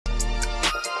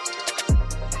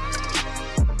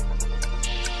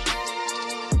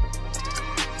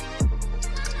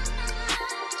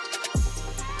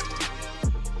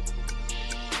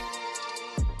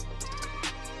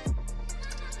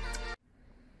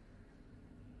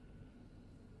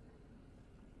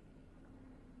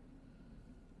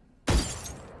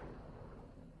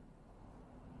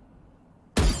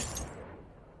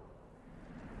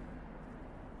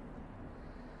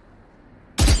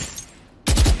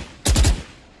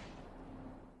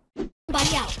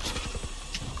Body out.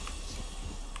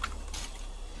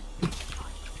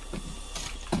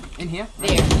 In here?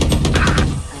 There.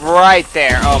 Right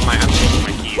there. Oh my, I'm losing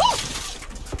my keys.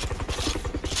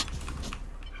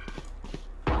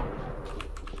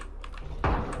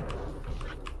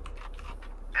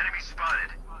 Enemy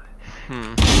spotted.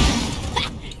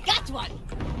 Got one.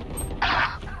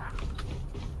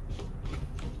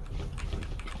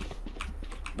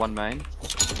 One main.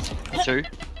 Two.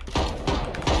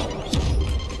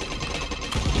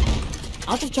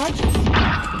 Out of charges.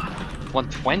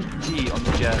 120 on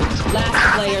the jet.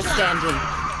 Last player standing.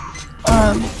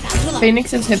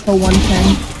 Phoenix is hit for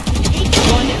 110.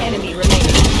 One enemy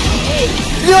remaining.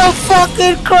 You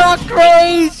fucking croc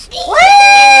race!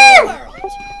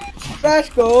 Let's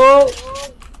go!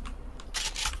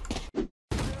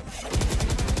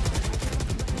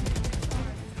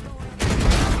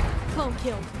 Clone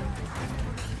kill.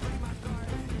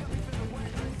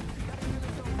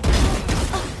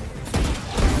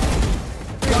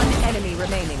 One enemy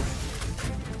remaining.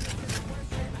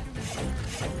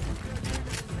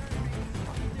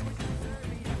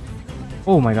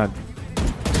 Oh my god.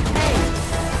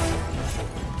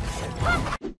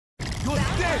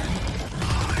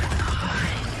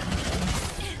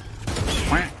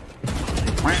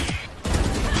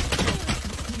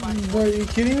 Bro, are you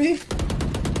kidding me?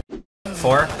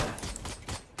 4.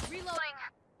 Reloading.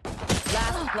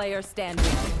 Last player standing.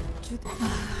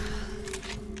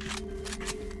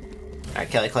 Alright,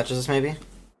 Kelly clutches this maybe.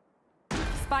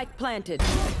 Spike planted.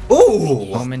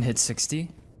 Ooh! Omen hit 60.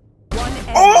 One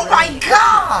enemy Oh my remaining.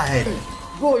 god!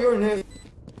 Bro, you're in here.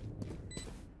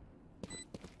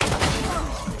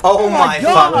 Oh my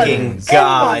fucking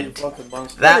god! Fucking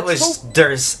monster. That was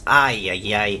there's ay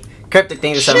ay ay. Cryptic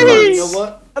thing to 7 You months. know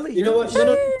what? You know what? You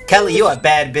know. Kelly, you a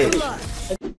bad bitch.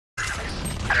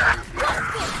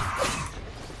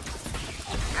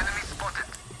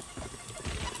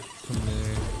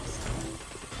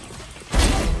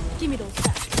 Give me those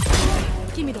back.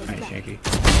 Give me those back. Shaky.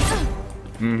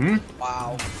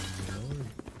 Wow.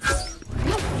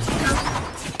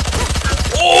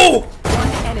 Oh!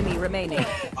 One enemy remaining.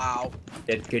 Wow.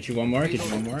 Get you one more, get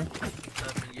you one more.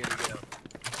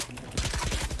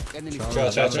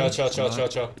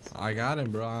 Chill. I got him,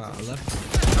 bro. I left.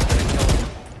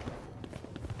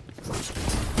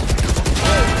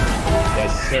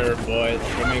 Yes sir, boys.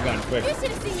 Give me a gun quick. You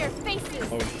should have seen your faces.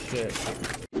 Oh shit.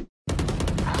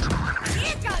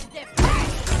 Here comes the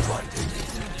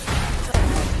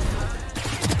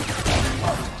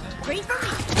Great for me.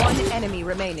 One enemy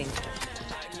remaining.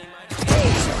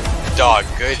 Dog,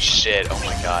 good shit. Oh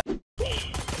my god.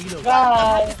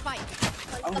 Spike.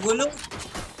 Ang gulo.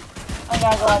 Ang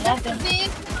gagawa natin.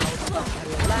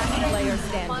 Last player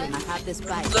standing. I have this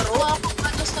bite.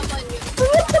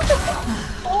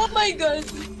 Oh my god.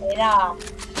 Kaya.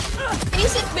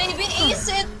 Ace it, baby.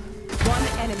 Ace it. One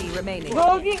enemy remaining.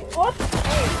 Gogi. What?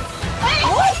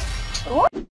 What?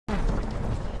 What?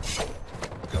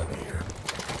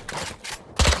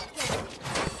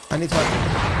 I need help.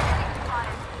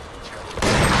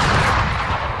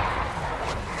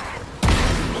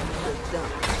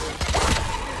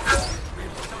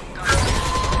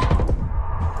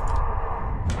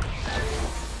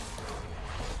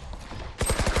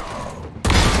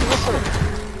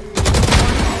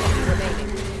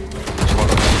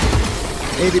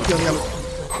 ADP on yellow.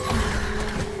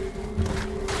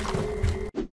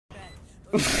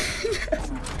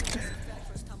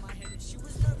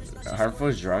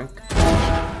 Harpo's drunk.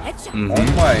 Headshot. Oh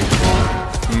my.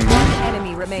 One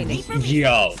enemy remaining.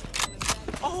 Yo.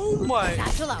 Oh my.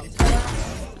 Satchel out.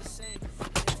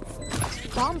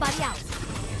 Bomb body out.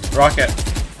 Rocket.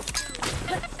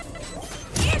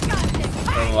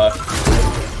 On the left.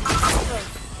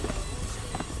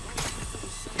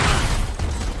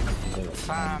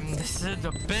 This is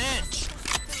a bitch.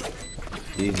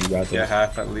 Easy, got Get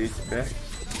half at least, bitch.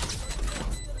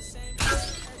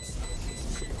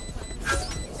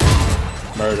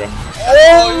 Murder.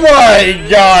 Oh my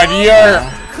god,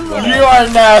 you are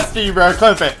nasty, bro.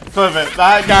 Clip it.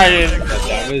 That guy is.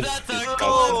 That was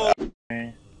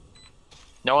disgusting.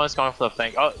 No one's going for the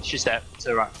flank. Oh, she's there. To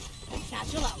the right.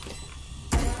 Satchel out.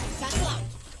 Satchel out.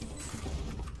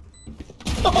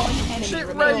 One enemy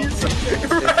remaining.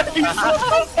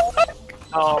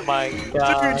 Oh my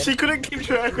god. Dude, she couldn't keep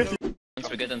track with you.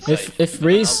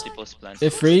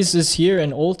 If Raze is here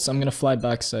and ults, I'm gonna fly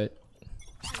backside.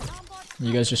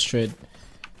 You guys just trade.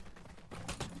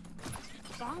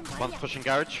 One's pushing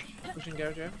garage.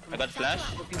 Yeah. I got flash.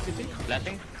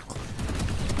 Planting.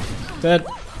 Dead.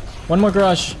 One more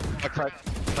garage.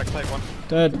 Backside one.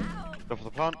 Dead. Go for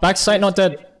the plant. Backside not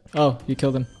dead. Oh, you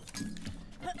killed him.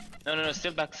 No,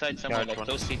 still backside somewhere, like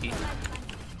close CT.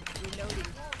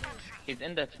 He's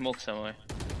in that smoke somewhere.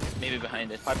 Maybe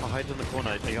behind it. I'm behind in the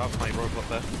corner. You have my rope up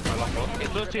there. My laptop. Hey,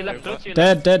 close to your left, close to your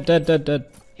left. Dead.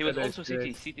 He was also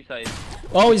CT side.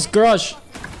 Oh, he's garage.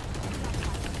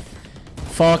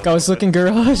 Fuck, I was looking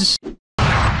garage.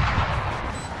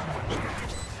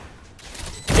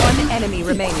 One enemy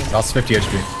remaining. That's 50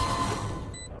 HP.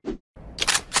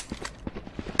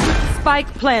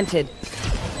 Spike planted.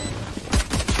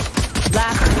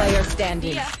 Last player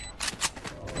standing.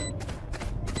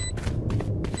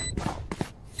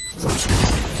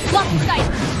 Lock sight.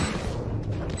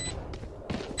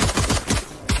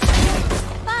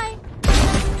 Bye.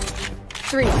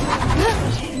 3.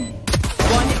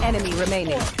 One enemy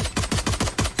remaining.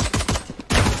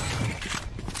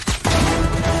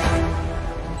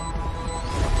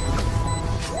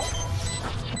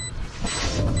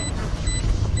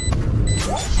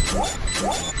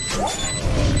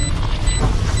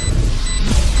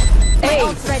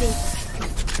 Ult's ready.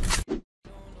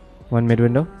 One mid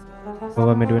window.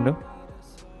 Over mid window.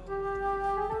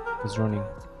 He's running.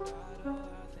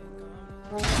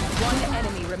 One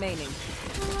enemy remaining.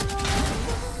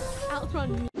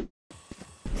 Outrun.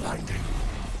 Blinding.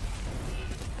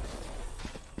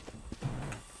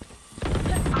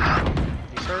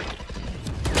 He's hurt.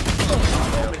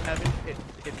 Heaven, hit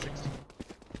 60.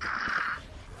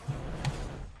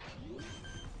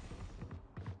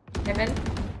 Heaven.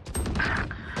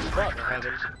 Fuck,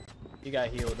 Heaven. You got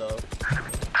healed though.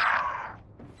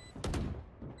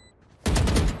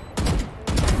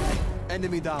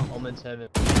 Enemy down. Omen's Heaven.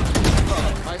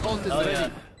 My ult is ready. Yeah.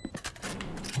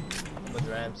 With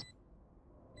Rams.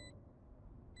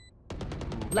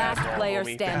 Last Bad player wall,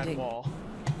 homie. standing. Bad wall.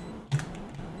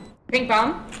 Pink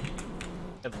bomb.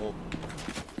 Bad wall.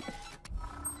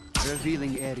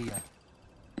 Revealing area.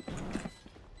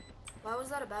 Why was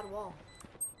that a bad wall?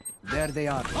 There they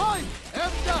are. I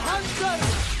am the hunter.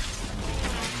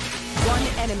 One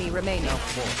enemy remaining.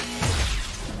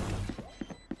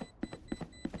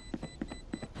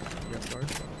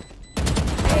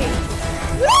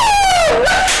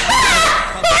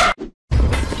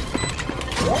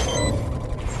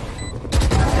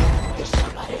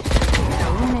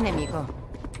 Un enemigo.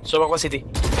 Soba con City.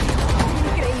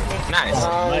 Nice.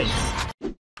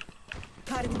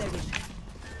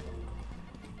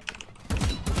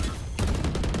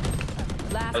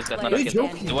 Last Got player another kill.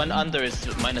 standing. The one under is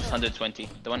minus 120.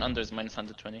 The one under is minus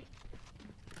 120.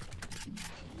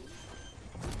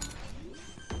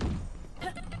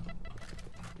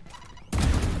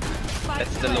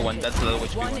 That's the low one. That's the low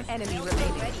HP One one. enemy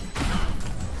remaining.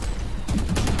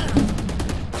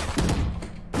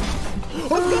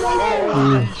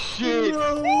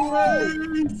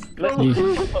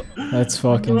 Let's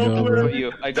fucking go, For bro.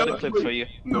 you. I got a clip for you.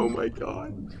 Oh my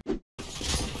god.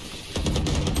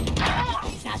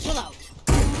 Satchel out.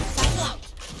 Satchel out.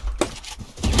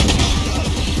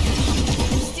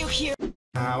 Still here.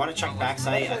 I want to check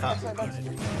backside. I thought.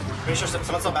 Pretty sure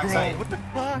someone's on backside. What the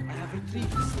fuck?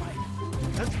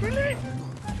 That's really?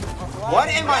 What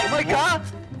am I? Oh my god!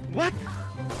 What?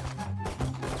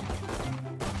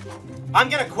 I'm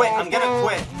gonna quit. I'm gonna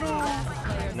quit.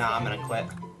 Nah, I'm gonna quit.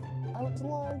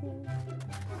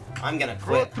 I'm gonna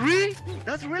Bro, quit. 3?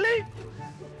 That's really?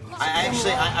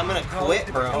 I'm gonna quit,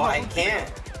 bro. I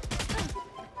can't.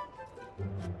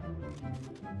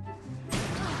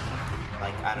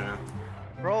 Like, I don't know.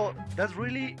 Bro, that's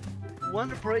really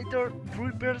one operator,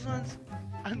 3 persons,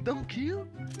 and don't kill?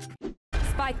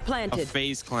 Spike planted.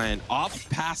 FaZe clan off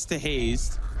past the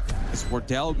haze. As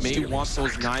Wardell may want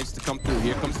those knives to come through.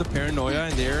 Here comes the paranoia,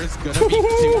 and there's gonna be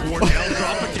Wardell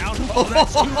dropping down. Oh,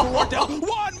 that's two for Wardell.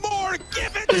 One more,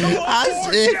 give it to Wardell.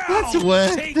 That's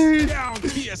wet, Take dude. down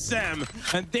TSM,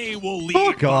 and they will lead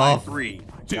Fuck by off. 3,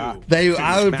 2.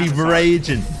 I would be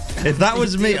raging. If that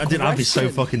was me, I'd be so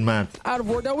fucking mad.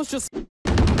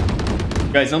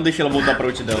 Guys, não deixa ela voltar pra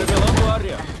ult dela.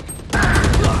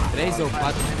 3 ou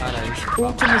 4 caras.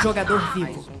 Último jogador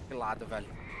vivo. Pelado, velho.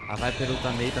 A Viper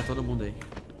luta meio, tá todo mundo aí.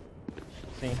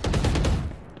 Sim.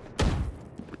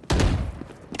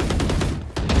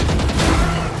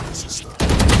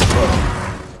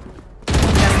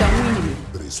 Resta um inimigo.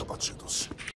 3 abatidos.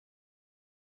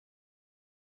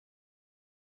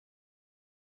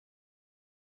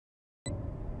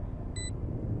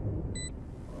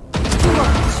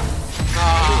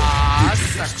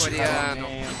 Nossa, coreano.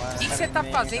 O que você tá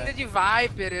fazendo de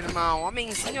Viper, irmão?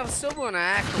 Homenzinho é o seu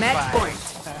boneco. Match point.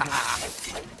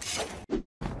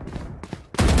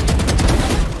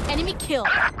 Enemy kill.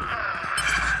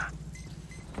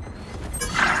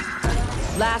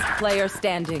 Last player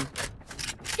standing.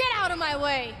 Get out of my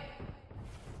way.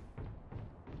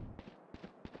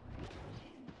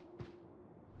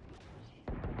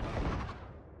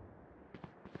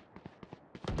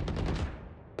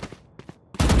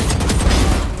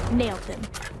 Nailed them.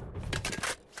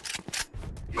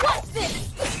 What's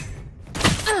this?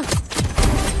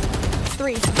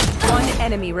 3. One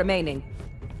enemy remaining.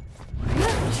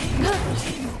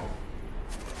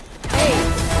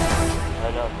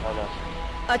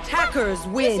 Attackers You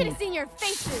should win. have seen your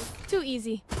faces. Too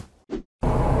easy.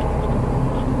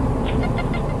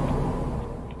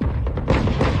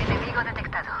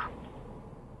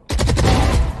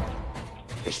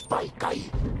 Spike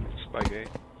A.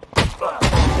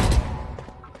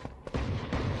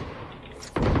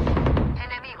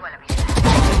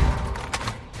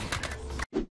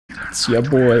 It's your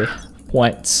boy.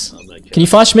 Points. Can you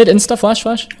flash mid? Insta flash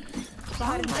flash?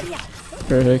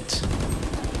 Perfect.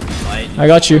 I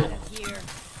got you.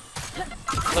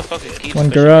 One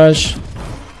garage.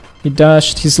 He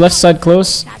dashed. He's left side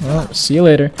close. Well, see you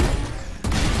later.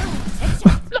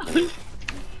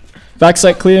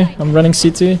 Backside clear. I'm running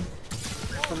CT.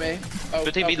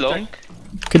 Could he be long?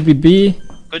 Could be B.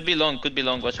 Could be long,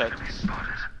 watch out.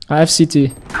 I have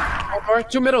CT. Over.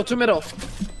 Two middle.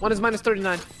 One is minus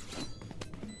 39.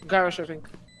 Garage, I think.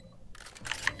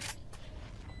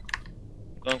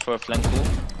 Going for a flank pool.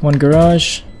 One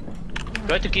garage.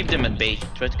 Try to keep them at bay.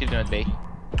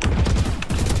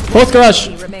 Both garage!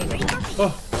 Remaining.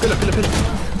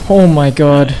 Oh my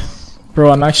god.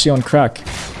 Bro, I'm actually on crack.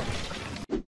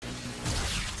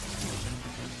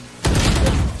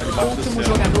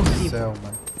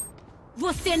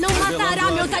 Você não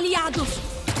matará meus aliados.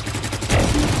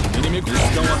 Inimigos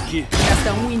estão aqui.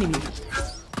 Resta um inimigo.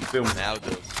 Meu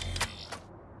Deus.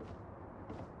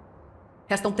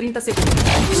 Restam 30 segundos.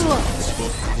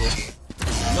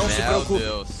 Não se preocupe.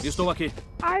 Estou aqui.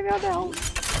 Ai, meu Deus.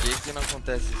 Por que não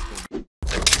acontece isso?